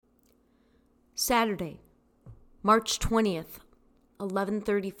Saturday, March 20th,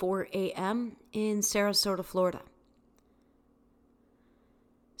 11:34 a.m. in Sarasota, Florida.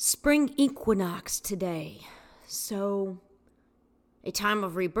 Spring equinox today, so a time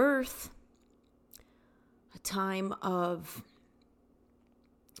of rebirth, a time of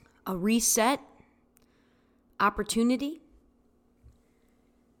a reset, opportunity,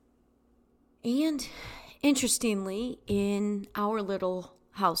 and interestingly, in our little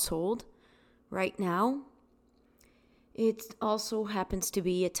household right now, it also happens to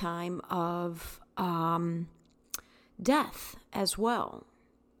be a time of death as well.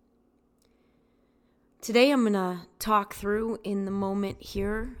 Today I'm going to talk through in the moment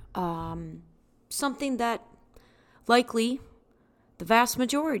here something that likely the vast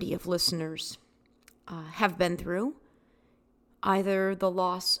majority of listeners have been through, either the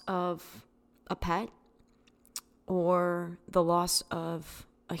loss of a pet or the loss of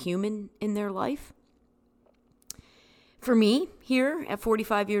a human in their life. For me, here at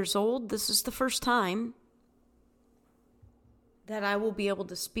 45 years old, this is the first time that I will be able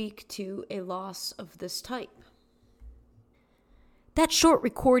to speak to a loss of this type. That short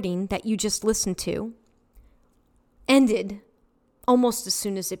recording that you just listened to ended almost as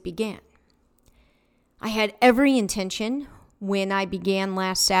soon as it began. I had every intention when I began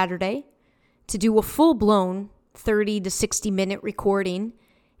last Saturday to do a full-blown 30 to 60 minute recording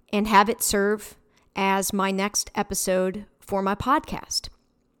and have it serve as my next episode for my podcast.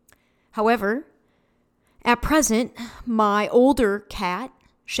 However, at present, my older cat,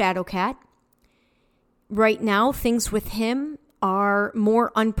 Shadow Cat, right now things with him are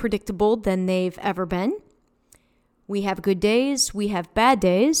more unpredictable than they've ever been. We have good days, we have bad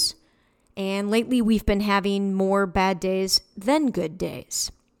days, and lately we've been having more bad days than good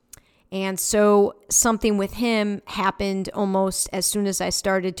days. And so something with him happened almost as soon as I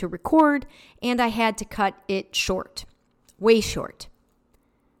started to record, and I had to cut it short, way short.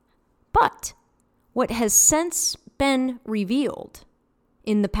 But what has since been revealed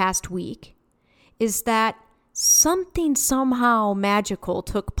in the past week is that something somehow magical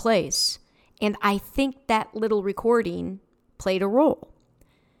took place, and I think that little recording played a role.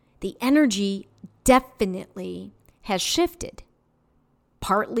 The energy definitely has shifted.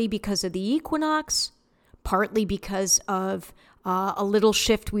 Partly because of the equinox, partly because of a little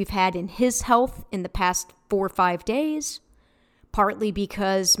shift we've had in his health in the past 4 or 5 days, partly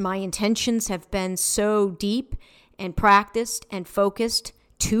because my intentions have been so deep and practiced and focused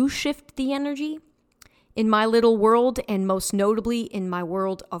to shift the energy in my little world and most notably in my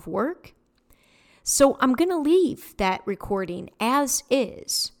world of work. So I'm going to leave that recording as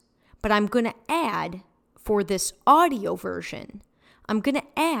is, but I'm going to add for this audio version, I'm going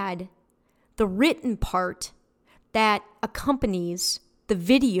to add the written part that accompanies the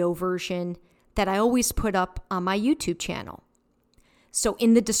video version that I always put up on my YouTube channel. So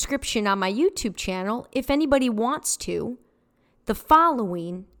in the description on my YouTube channel, if anybody wants to, the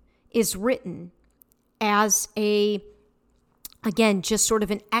following is written as again, just sort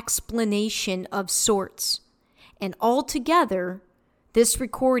of an explanation of sorts. And altogether, this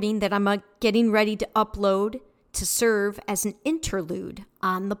recording that I'm getting ready to upload to serve as an interlude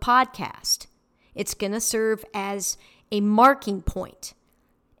on the podcast. It's going to serve as a marking point,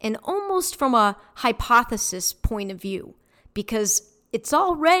 and almost from a hypothesis point of view, because it's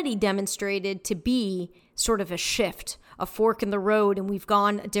already demonstrated to be sort of a shift, a fork in the road, and we've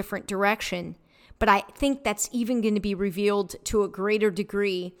gone a different direction. But I think that's even going to be revealed to a greater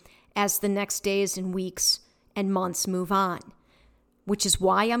degree as the next days and weeks and months move on, which is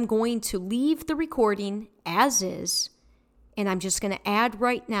why I'm going to leave the recording as is, and I'm just going to add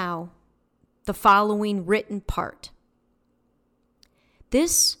right now the following written part.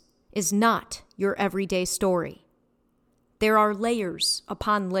 This is not your everyday story. There are layers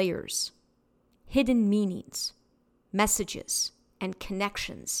upon layers, hidden meanings, messages, and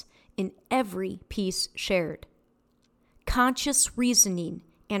connections in every piece shared. Conscious reasoning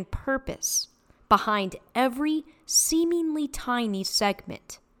and purpose behind every seemingly tiny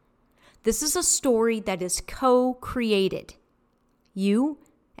segment. This is a story that is co-created. You,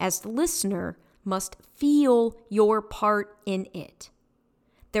 as the listener, must feel your part in it.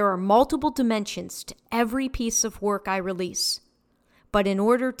 There are multiple dimensions to every piece of work I release, but in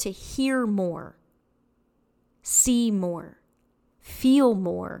order to hear more, see more, feel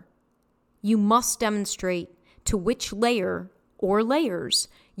more, you must demonstrate to which layer or layers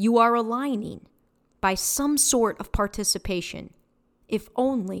you are aligning by some sort of participation, if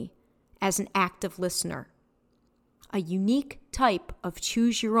only as an active listener. A unique type of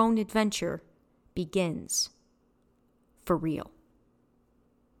choose your own adventure begins for real.